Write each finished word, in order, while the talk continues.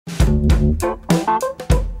From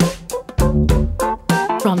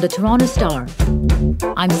the Toronto Star,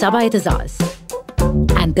 I'm Sabah Itazaz,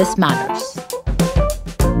 and this matters.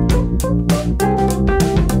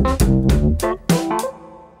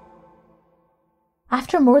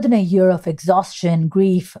 After more than a year of exhaustion,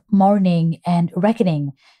 grief, mourning, and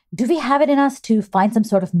reckoning, do we have it in us to find some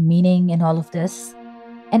sort of meaning in all of this?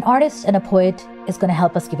 An artist and a poet is going to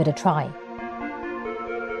help us give it a try.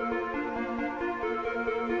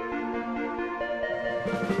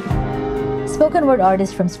 Spoken word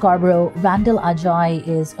artist from Scarborough, Randell Adjei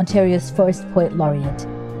is Ontario's first Poet Laureate,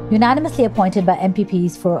 unanimously appointed by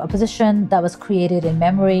MPPs for a position that was created in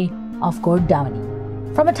memory of Gord Downey.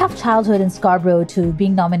 From a tough childhood in Scarborough to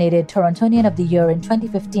being nominated Torontonian of the Year in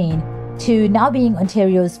 2015 to now being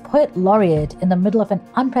Ontario's Poet Laureate in the middle of an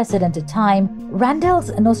unprecedented time,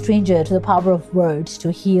 Randell's no stranger to the power of words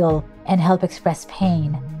to heal and help express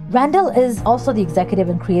pain. Randell is also the executive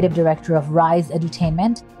and creative director of Rise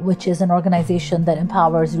Edutainment, which is an organization that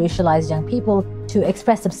empowers racialized young people to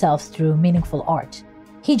express themselves through meaningful art.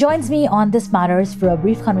 He joins me on This Matters for a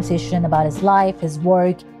brief conversation about his life, his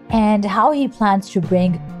work, and how he plans to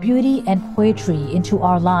bring beauty and poetry into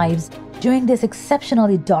our lives during this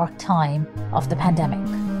exceptionally dark time of the pandemic.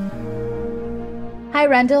 Hi,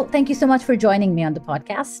 Randell. Thank you so much for joining me on the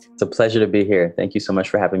podcast. It's a pleasure to be here. Thank you so much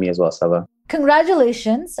for having me as well, Sabah.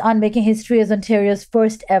 Congratulations on making history as Ontario's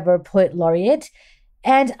first ever Poet Laureate.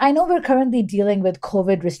 And I know we're currently dealing with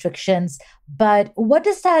COVID restrictions, but what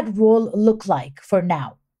does that role look like for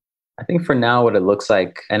now? I think for now, what it looks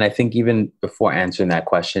like, and I think even before answering that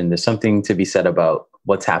question, there's something to be said about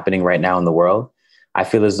what's happening right now in the world. I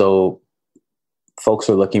feel as though folks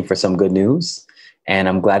are looking for some good news. And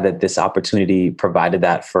I'm glad that this opportunity provided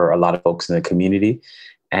that for a lot of folks in the community.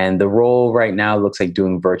 And the role right now looks like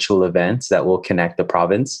doing virtual events that will connect the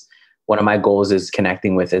province. One of my goals is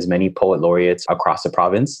connecting with as many poet laureates across the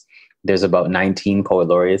province. There's about 19 poet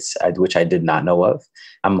laureates, which I did not know of.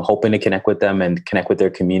 I'm hoping to connect with them and connect with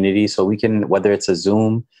their community so we can, whether it's a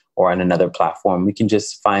Zoom or on another platform, we can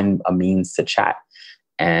just find a means to chat.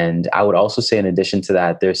 And I would also say, in addition to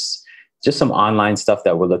that, there's just some online stuff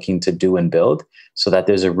that we're looking to do and build so that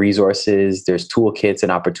there's resources, there's toolkits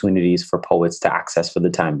and opportunities for poets to access for the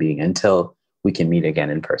time being until we can meet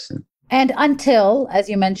again in person. And until, as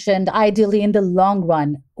you mentioned, ideally in the long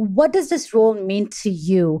run, what does this role mean to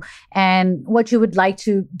you and what you would like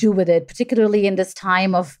to do with it, particularly in this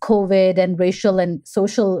time of COVID and racial and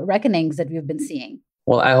social reckonings that we've been seeing?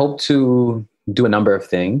 Well, I hope to do a number of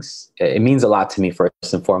things. It means a lot to me,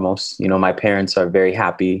 first and foremost. You know, my parents are very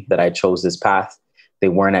happy that I chose this path. They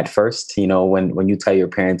weren't at first. You know, when you tell your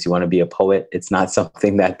parents you want to be a poet, it's not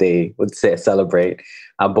something that they would say celebrate.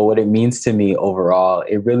 But what it means to me overall,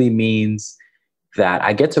 it really means that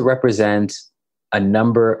I get to represent a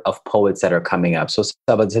number of poets that are coming up. So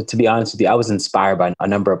to be honest with you, I was inspired by a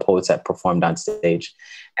number of poets that performed on stage.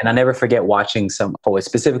 And I never forget watching some poets,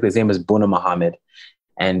 specifically his name is Buna Muhammad.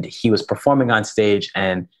 And he was performing on stage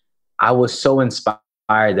and I was so inspired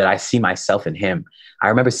that I see myself in him. I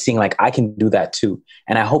remember seeing like, I can do that too.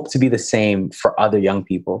 And I hope to be the same for other young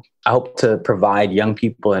people. I hope to provide young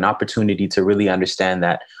people an opportunity to really understand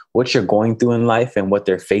that what you're going through in life and what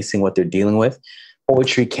they're facing, what they're dealing with,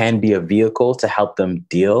 poetry can be a vehicle to help them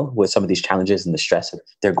deal with some of these challenges and the stress that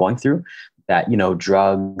they're going through, that, you know,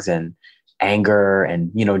 drugs and anger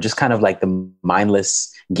and, you know, just kind of like the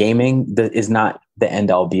mindless gaming that is not the end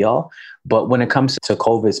all be all. But when it comes to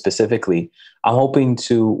COVID specifically, I'm hoping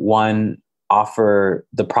to, one, offer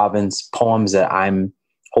the province poems that I'm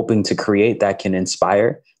hoping to create that can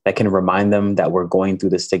inspire, that can remind them that we're going through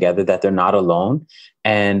this together, that they're not alone,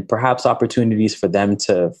 and perhaps opportunities for them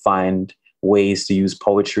to find ways to use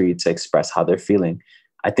poetry to express how they're feeling.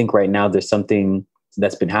 I think right now there's something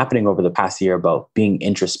that's been happening over the past year about being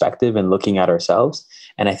introspective and looking at ourselves.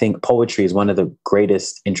 And I think poetry is one of the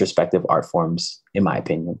greatest introspective art forms, in my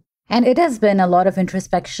opinion. And it has been a lot of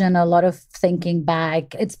introspection, a lot of thinking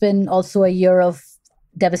back. It's been also a year of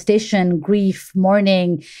devastation, grief,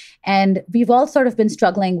 mourning. And we've all sort of been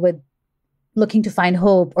struggling with looking to find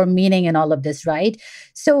hope or meaning in all of this, right?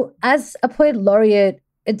 So as a poet laureate,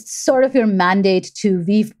 it's sort of your mandate to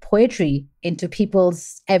weave poetry into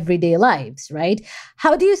people's everyday lives, right?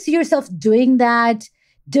 How do you see yourself doing that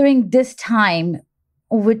during this time,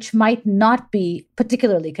 which might not be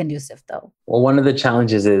particularly conducive, though? Well, one of the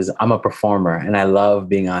challenges is I'm a performer and I love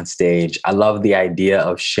being on stage. I love the idea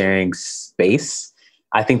of sharing space.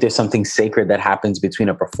 I think there's something sacred that happens between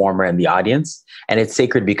a performer and the audience. And it's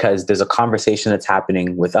sacred because there's a conversation that's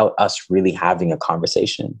happening without us really having a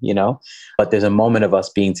conversation, you know, but there's a moment of us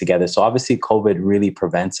being together. So obviously COVID really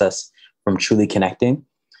prevents us from truly connecting.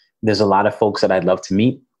 There's a lot of folks that I'd love to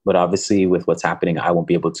meet, but obviously with what's happening, I won't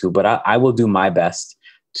be able to. But I will do my best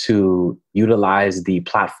to utilize the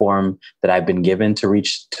platform that I've been given to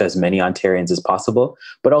reach to as many Ontarians as possible,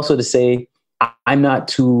 but also to say I'm not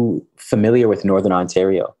too familiar with Northern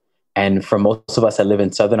Ontario. And for most of us that live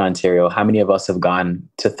in Southern Ontario, how many of us have gone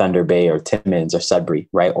to Thunder Bay or Timmins or Sudbury,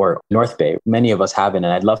 right? Or North Bay? Many of us haven't.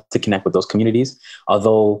 And I'd love to connect with those communities.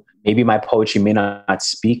 Although maybe my poetry may not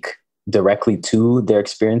speak directly to their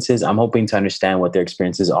experiences, I'm hoping to understand what their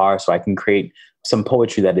experiences are so I can create some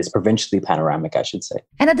poetry that is provincially panoramic, I should say.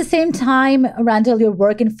 And at the same time, Randell, your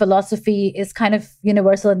work in philosophy is kind of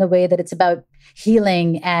universal in the way that it's about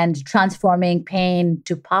healing and transforming pain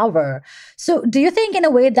to power. So do you think in a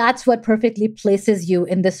way that's what perfectly places you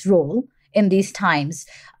in this role in these times?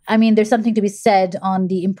 I mean, there's something to be said on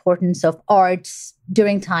the importance of arts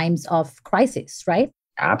during times of crisis, right?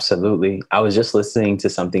 Absolutely. I was just listening to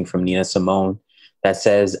something from Nina Simone that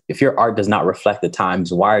says, if your art does not reflect the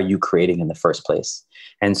times, why are you creating in the first place?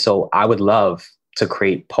 And so I would love to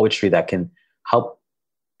create poetry that can help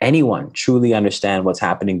anyone truly understand what's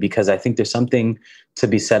happening, because I think there's something to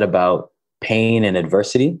be said about pain and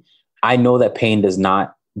adversity. I know that pain does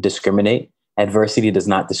not discriminate. Adversity does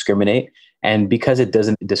not discriminate. And because it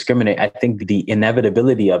doesn't discriminate, I think the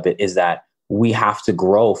inevitability of it is that we have to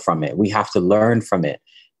grow from it. We have to learn from it.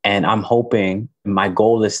 And I'm hoping, my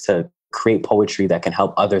goal is to create poetry that can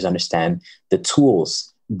help others understand the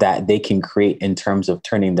tools that they can create in terms of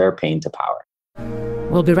turning their pain to power.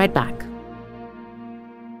 We'll be right back.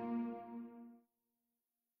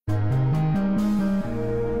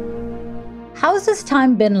 How's this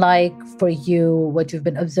time been like for you, what you've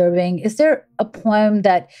been observing? Is there a poem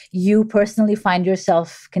that you personally find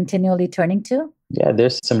yourself continually turning to? Yeah,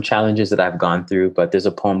 there's some challenges that I've gone through, but there's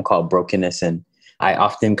a poem called Brokenness. And I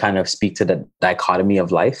often kind of speak to the dichotomy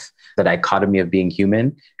of life, the dichotomy of being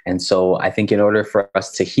human. And so I think in order for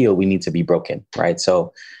us to heal, we need to be broken, right?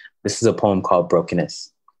 So this is a poem called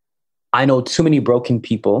Brokenness. I know too many broken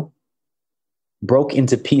people, broke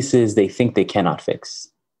into pieces they think they cannot fix.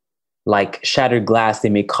 Like shattered glass, they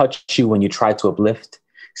may cut you when you try to uplift,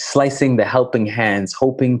 slicing the helping hands,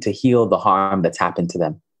 hoping to heal the harm that's happened to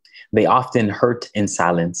them. They often hurt in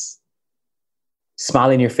silence. Smile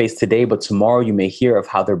in your face today, but tomorrow you may hear of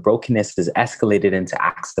how their brokenness is escalated into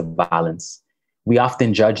acts of violence. We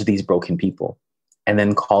often judge these broken people and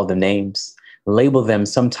then call them names, label them,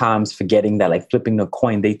 sometimes forgetting that, like flipping a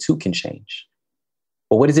coin, they too can change.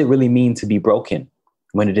 But what does it really mean to be broken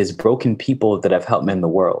when it is broken people that have helped mend the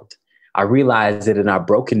world? I realize that in our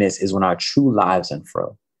brokenness is when our true lives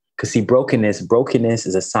unfurl. Because see, brokenness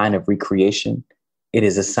is a sign of recreation. It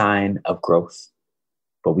is a sign of growth.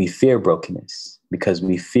 But we fear brokenness because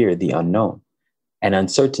we fear the unknown and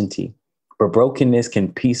uncertainty. But brokenness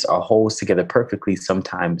can piece our wholes together perfectly,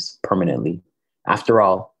 sometimes permanently. After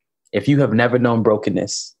all, if you have never known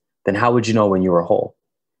brokenness, then how would you know when you are whole?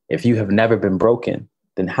 If you have never been broken,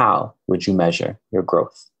 then how would you measure your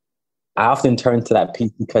growth? I often turn to that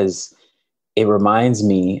piece because it reminds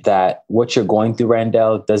me that what you're going through,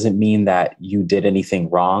 Randell, doesn't mean that you did anything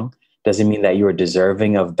wrong. Doesn't mean that you are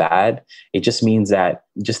deserving of bad. It just means that,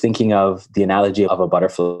 just thinking of the analogy of a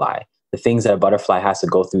butterfly, the things that a butterfly has to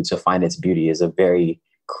go through to find its beauty is a very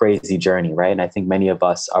crazy journey, right? And I think many of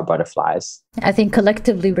us are butterflies. I think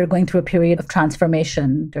collectively we're going through a period of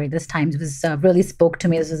transformation during this time. It was really spoke to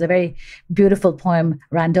me. This was a very beautiful poem,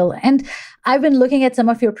 Randell. And I've been looking at some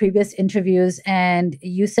of your previous interviews, and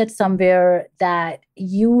you said somewhere that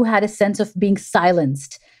you had a sense of being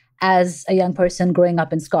silenced as a young person growing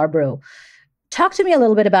up in Scarborough. Talk to me a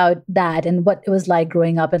little bit about that and what it was like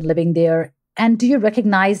growing up and living there. And do you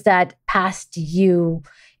recognize that past you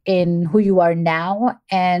in who you are now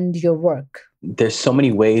and your work? There's so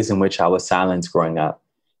many ways in which I was silenced growing up.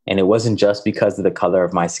 And it wasn't just because of the color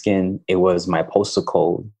of my skin. It was my postal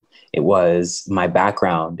code. It was my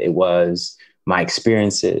background. It was my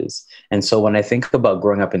experiences. And so when I think about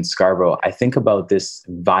growing up in Scarborough, I think about this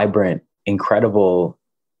vibrant, incredible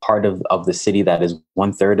part of the city that is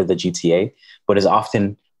 1/3 of the GTA, but is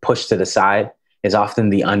often pushed to the side, is often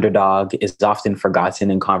the underdog, is often forgotten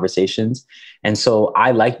in conversations. And so I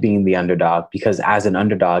like being the underdog because as an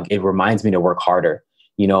underdog, it reminds me to work harder.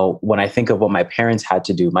 You know, when I think of what my parents had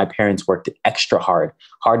to do, my parents worked extra hard,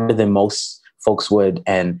 harder than most folks would.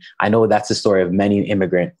 And I know that's the story of many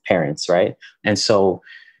immigrant parents, right? And so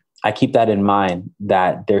I keep that in mind,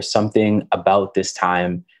 that there's something about this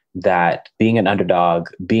time that being an underdog,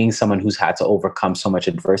 being someone who's had to overcome so much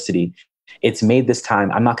adversity, it's made this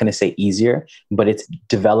time, I'm not going to say easier, but it's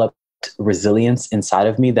developed resilience inside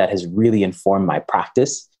of me that has really informed my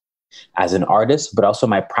practice as an artist, but also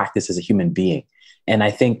my practice as a human being. And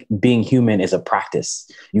I think being human is a practice.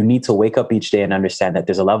 You need to wake up each day and understand that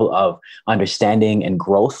there's a level of understanding and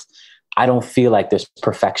growth. I don't feel like there's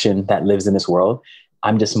perfection that lives in this world.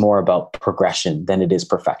 I'm just more about progression than it is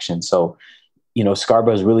perfection. So,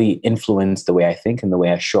 Scarborough has really influenced the way I think and the way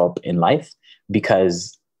I show up in life,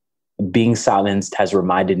 because being silenced has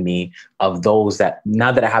reminded me of those that,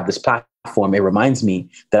 now that I have this platform, it reminds me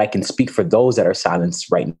that I can speak for those that are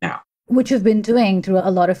silenced right now. Which you've been doing through a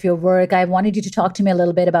lot of your work. I wanted you to talk to me a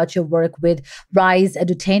little bit about your work with Rise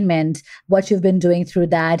Edutainment, what you've been doing through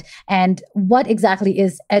that, and what exactly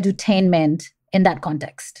is edutainment in that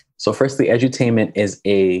context. So firstly, edutainment is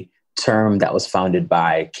a term that was founded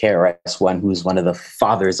by KRS-One, who's one of the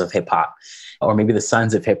fathers of hip hop, or maybe the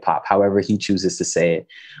sons of hip hop, however he chooses to say it.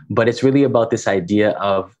 But it's really about this idea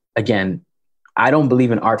of, again, I don't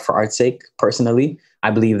believe in art for art's sake, personally.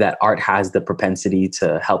 I believe that art has the propensity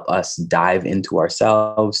to help us dive into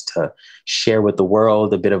ourselves, to share with the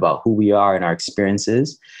world a bit about who we are and our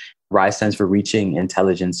experiences. RISE stands for Reaching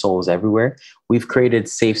Intelligent Souls Everywhere. We've created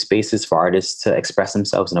safe spaces for artists to express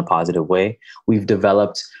themselves in a positive way. We've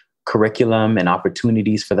developed curriculum and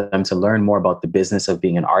opportunities for them to learn more about the business of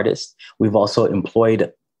being an artist. We've also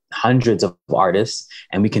employed hundreds of artists,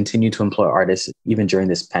 and we continue to employ artists even during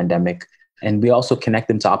this pandemic. And we also connect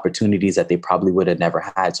them to opportunities that they probably would have never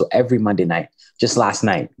had. So every Monday night, just last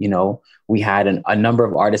night, we had a number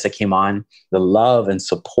of artists that came on. The love and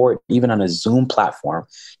support, even on a Zoom platform,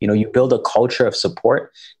 you build a culture of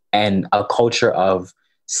support and a culture of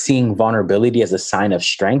seeing vulnerability as a sign of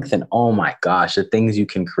strength. And oh my gosh, the things you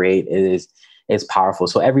can create is powerful.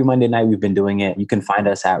 So every Monday night we've been doing it. You can find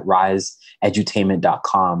us at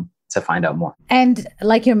riseedutainment.com to find out more. And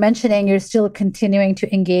like you're mentioning, you're still continuing to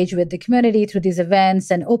engage with the community through these events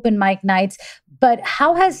and open mic nights. But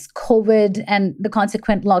how has COVID and the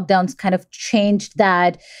consequent lockdowns kind of changed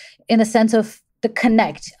that, in a sense of the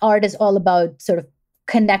connect? Art is all about sort of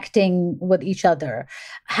connecting with each other.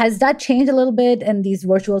 Has that changed a little bit in these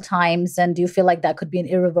virtual times? And do you feel like that could be an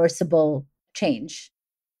irreversible change?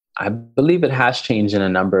 I believe it has changed in a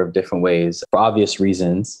number of different ways for obvious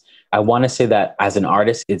reasons. I want to say that as an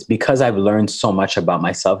artist, it's because I've learned so much about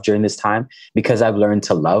myself during this time, because I've learned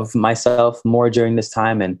to love myself more during this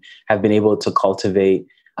time and have been able to cultivate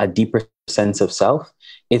a deeper sense of self.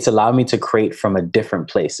 It's allowed me to create from a different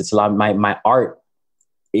place. It's allowed my art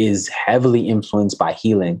is heavily influenced by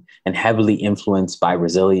healing and heavily influenced by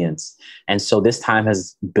resilience. And so this time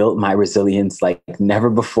has built my resilience like never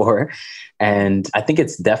before. And I think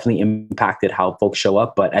it's definitely impacted how folks show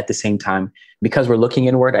up. But at the same time, because we're looking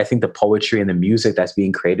inward, I think the poetry and the music that's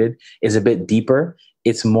being created is a bit deeper.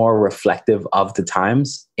 It's more reflective of the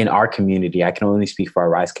times in our community. I can only speak for our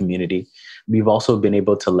RISE community. We've also been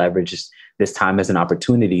able to leverage this time as an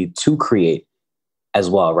opportunity to create as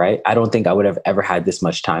well, right? I don't think I would have ever had this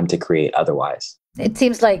much time to create otherwise. It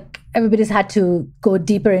seems like everybody's had to go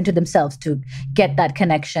deeper into themselves to get that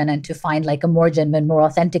connection and to find like a more genuine, more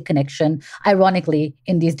authentic connection, ironically,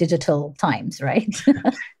 in these digital times, right?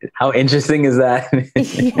 How interesting is that?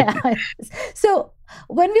 Yeah. So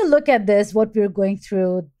when we look at this, what we're going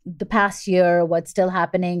through the past year, what's still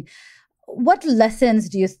happening, what lessons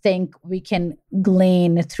do you think we can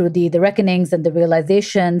glean through the reckonings and the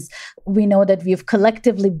realizations? We know that we've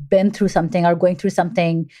collectively been through something or going through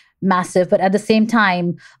something massive, but at the same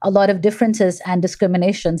time, a lot of differences and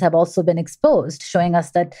discriminations have also been exposed, showing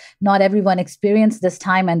us that not everyone experienced this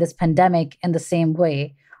time and this pandemic in the same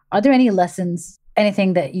way. Are there any lessons,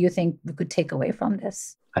 anything that you think we could take away from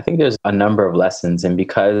this? I think there's a number of lessons, and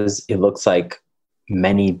because it looks like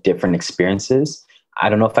many different experiences, I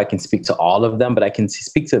don't know if I can speak to all of them, but I can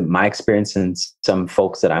speak to my experience and some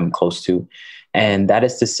folks that I'm close to. And that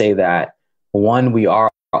is to say that, one, we are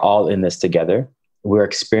all in this together. We're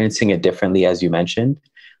experiencing it differently, as you mentioned.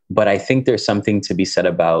 But I think there's something to be said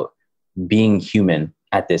about being human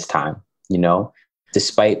at this time.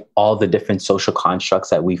 Despite all the different social constructs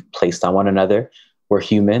that we've placed on one another, we're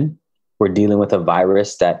human. We're dealing with a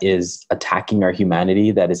virus that is attacking our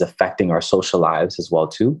humanity, that is affecting our social lives as well,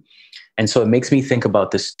 too. And so it makes me think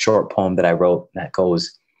about this short poem that I wrote that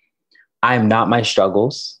goes, I am not my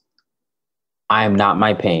struggles. I am not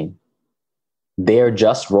my pain. They are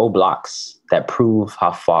just roadblocks that prove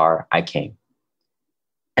how far I came.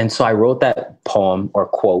 And so I wrote that poem or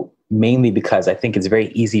quote mainly because I think it's very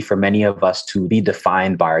easy for many of us to be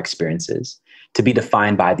defined by our experiences, to be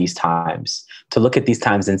defined by these times, to look at these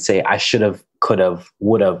times and say, I should have, could have,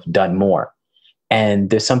 would have done more. And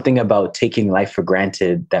there's something about taking life for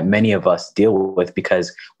granted that many of us deal with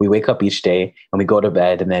because we wake up each day and we go to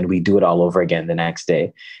bed and then we do it all over again the next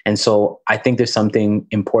day. And so I think there's something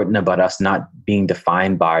important about us not being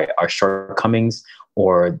defined by our shortcomings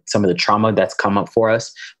or some of the trauma that's come up for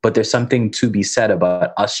us. But there's something to be said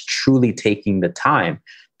about us truly taking the time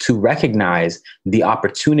to recognize the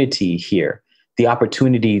opportunity here, the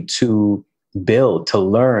opportunity to build, to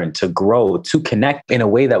learn, to grow, to connect in a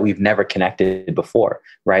way that we've never connected before,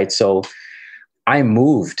 right? So I'm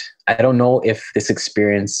moved. I don't know if this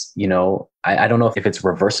experience, I don't know if it's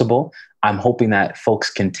reversible. I'm hoping that folks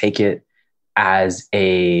can take it as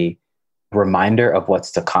a reminder of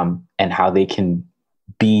what's to come and how they can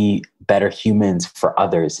be better humans for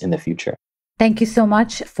others in the future. Thank you so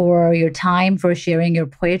much for your time, for sharing your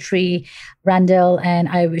poetry, Randell. And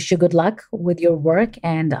I wish you good luck with your work.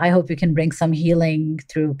 And I hope you can bring some healing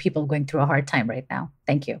through people going through a hard time right now.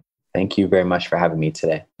 Thank you. Thank you very much for having me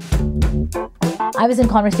today. I was in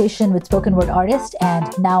conversation with spoken word artist and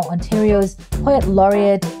now Ontario's Poet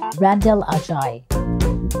Laureate, Randell Adjei.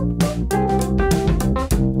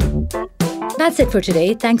 That's it for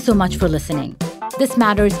today. Thanks so much for listening. This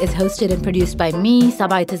Matters is hosted and produced by me,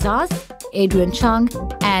 Sabai Tazaz, Adrian Chung,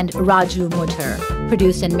 and Raju Motor.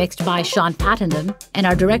 Produced and mixed by Sean Pattenden, and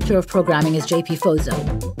our director of programming is JP Fozo.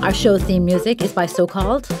 Our show theme music is by So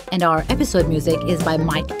Called, and our episode music is by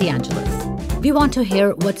Mike DeAngelis. We want to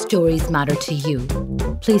hear what stories matter to you.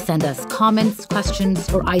 Please send us comments,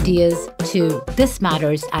 questions, or ideas to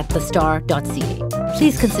thismatters@thestar.ca.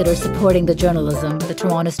 Please consider supporting the journalism the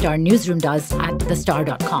Toronto Star newsroom does at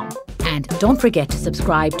thestar.com. And don't forget to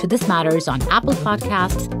subscribe to This Matters on Apple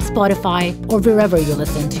Podcasts, Spotify, or wherever you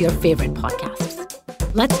listen to your favorite podcasts.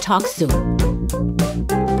 Let's talk soon.